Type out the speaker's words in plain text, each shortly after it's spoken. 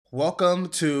Welcome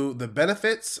to the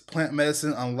Benefits Plant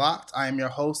Medicine Unlocked. I am your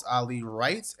host, Ali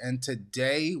Wright, and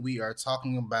today we are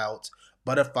talking about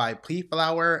butterfly pea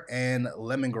flower and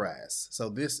lemongrass. So,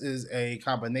 this is a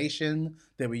combination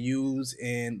that we use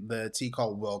in the tea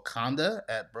called Wakanda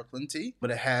at Brooklyn Tea,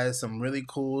 but it has some really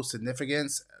cool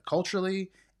significance culturally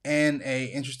and a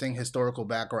interesting historical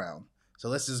background. So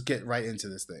let's just get right into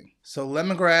this thing. So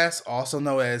lemongrass, also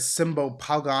known as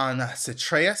Symbopalgon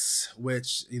citreus,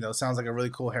 which sounds like a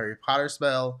really cool Harry Potter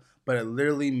spell, but it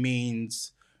literally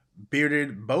means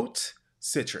bearded boat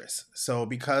citrus. So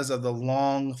because of the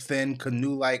long, thin,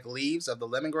 canoe-like leaves of the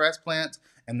lemongrass plant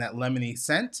and that lemony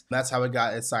scent, that's how it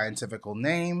got its scientific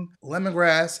name.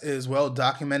 Lemongrass is well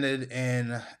documented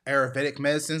in Ayurvedic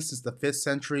medicine since the 5th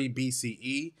century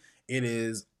BCE. It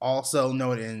is also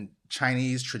known in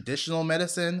Chinese traditional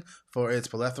medicine for its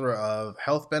plethora of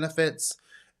health benefits.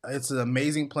 It's an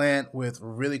amazing plant with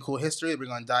really cool history that we're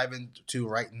going to dive into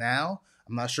right now.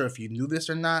 I'm not sure if you knew this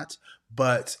or not,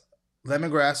 but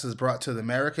lemongrass was brought to the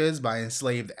Americas by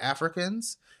enslaved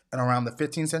Africans and around the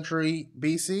 15th century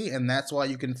BC, and that's why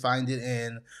you can find it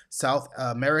in South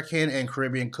American and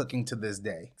Caribbean cooking to this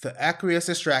day. The aqueous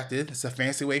extracted, it's a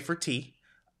fancy way for tea.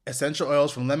 Essential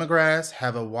oils from lemongrass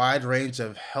have a wide range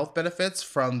of health benefits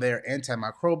from their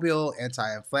antimicrobial,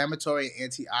 anti-inflammatory,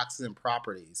 antioxidant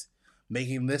properties,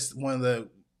 making this one of the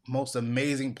most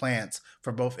amazing plants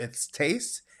for both its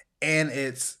taste and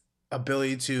its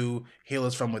ability to heal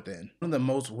us from within. One of the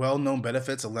most well-known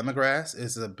benefits of lemongrass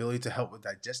is the ability to help with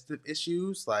digestive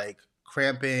issues like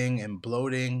cramping and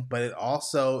bloating, but it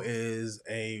also is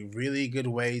a really good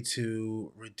way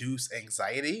to reduce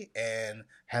anxiety and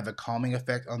have a calming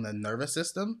effect on the nervous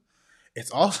system. It's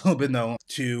also been known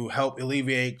to help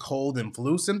alleviate cold and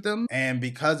flu symptoms, and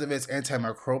because of its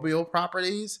antimicrobial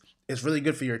properties, it's really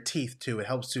good for your teeth too. It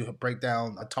helps to break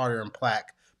down a tartar and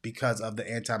plaque because of the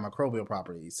antimicrobial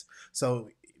properties. So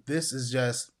this is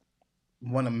just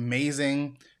one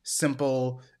amazing,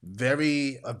 simple,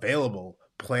 very available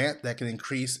plant that can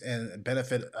increase and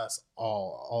benefit us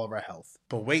all of our health.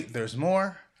 But wait, there's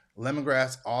more.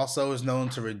 Lemongrass also is known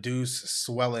to reduce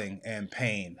swelling and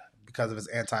pain because of its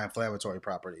anti-inflammatory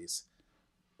properties.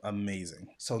 Amazing.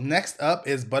 So next up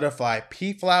is butterfly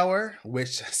pea flower,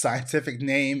 which scientific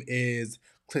name is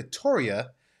Clitoria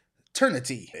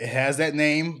ternatea. It has that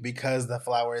name because the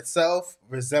flower itself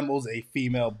resembles a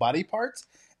female body part,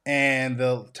 and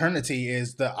the ternatea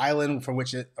is the island from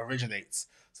which it originates.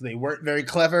 So they weren't very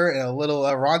clever and a little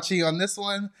raunchy on this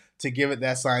one to give it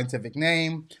that scientific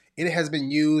name. It has been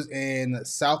used in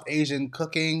South Asian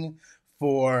cooking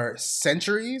for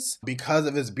centuries because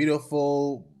of its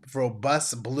beautiful,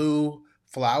 robust blue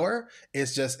flower.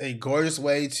 It's just a gorgeous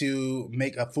way to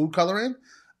make a food coloring.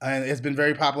 And it's been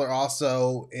very popular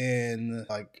also in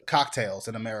like cocktails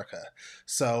in America.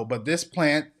 So, but this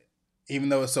plant, even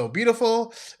though it's so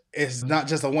beautiful, it's not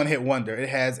just a one-hit wonder. It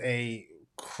has a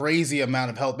crazy amount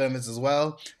of health benefits as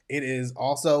well. It is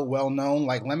also well known,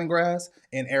 like lemongrass,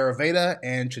 in Ayurveda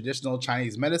and traditional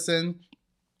Chinese medicine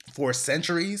for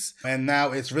centuries, and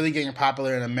now it's really getting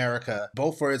popular in America,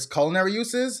 both for its culinary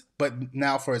uses, but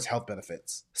now for its health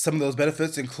benefits. Some of those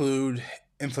benefits include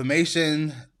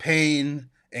inflammation, pain,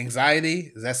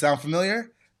 anxiety. Does that sound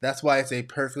familiar? That's why it's a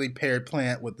perfectly paired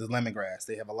plant with the lemongrass.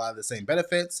 They have a lot of the same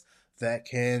benefits that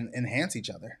can enhance each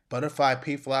other. Butterfly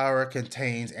pea flower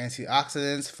contains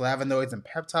antioxidants, flavonoids, and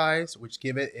peptides, which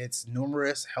give it its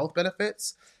numerous health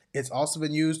benefits. It's also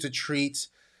been used to treat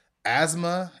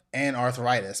asthma and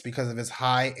arthritis because of its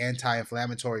high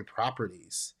anti-inflammatory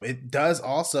properties. It does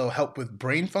also help with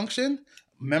brain function,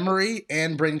 memory,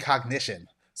 and brain cognition.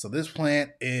 So this plant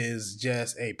is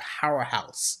just a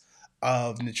powerhouse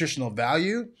of nutritional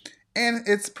value, and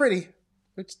it's pretty,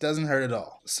 which doesn't hurt at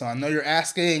all. So I know you're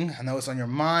asking, I know it's on your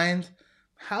mind,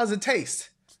 how does it taste?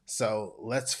 So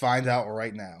let's find out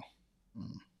right now.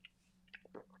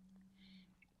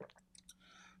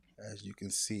 As you can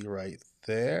see right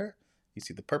there, you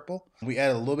see the purple. We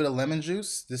add a little bit of lemon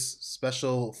juice. This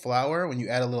special flower, when you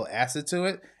add a little acid to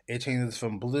it, it changes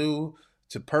from blue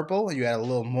to purple. And you add a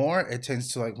little more, it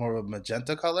changes to like more of a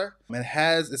magenta color. It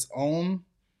has its own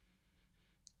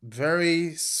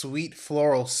very sweet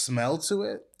floral smell to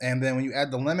it. And then when you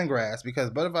add the lemongrass, because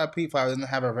butterfly pea flower doesn't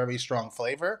have a very strong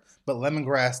flavor, but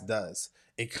lemongrass does.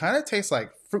 It kind of tastes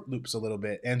like Fruit Loops a little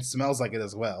bit and smells like it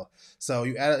as well. So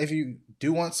you add, if you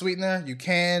do want sweetener, you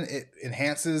can. It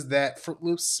enhances that Fruit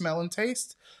Loops smell and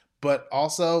taste. But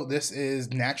also, this is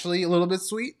naturally a little bit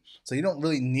sweet. So you don't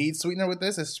really need sweetener with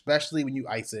this, especially when you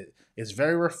ice it. It's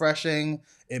very refreshing.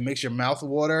 It makes your mouth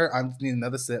water. I need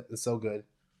another sip. It's so good.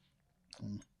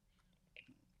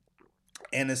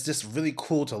 and it's just really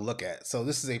cool to look at. So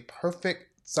this is a perfect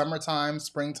summertime,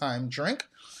 springtime drink.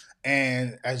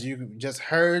 And as you just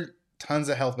heard, tons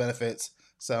of health benefits.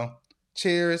 So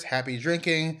cheers, happy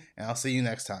drinking, and I'll see you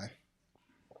next time.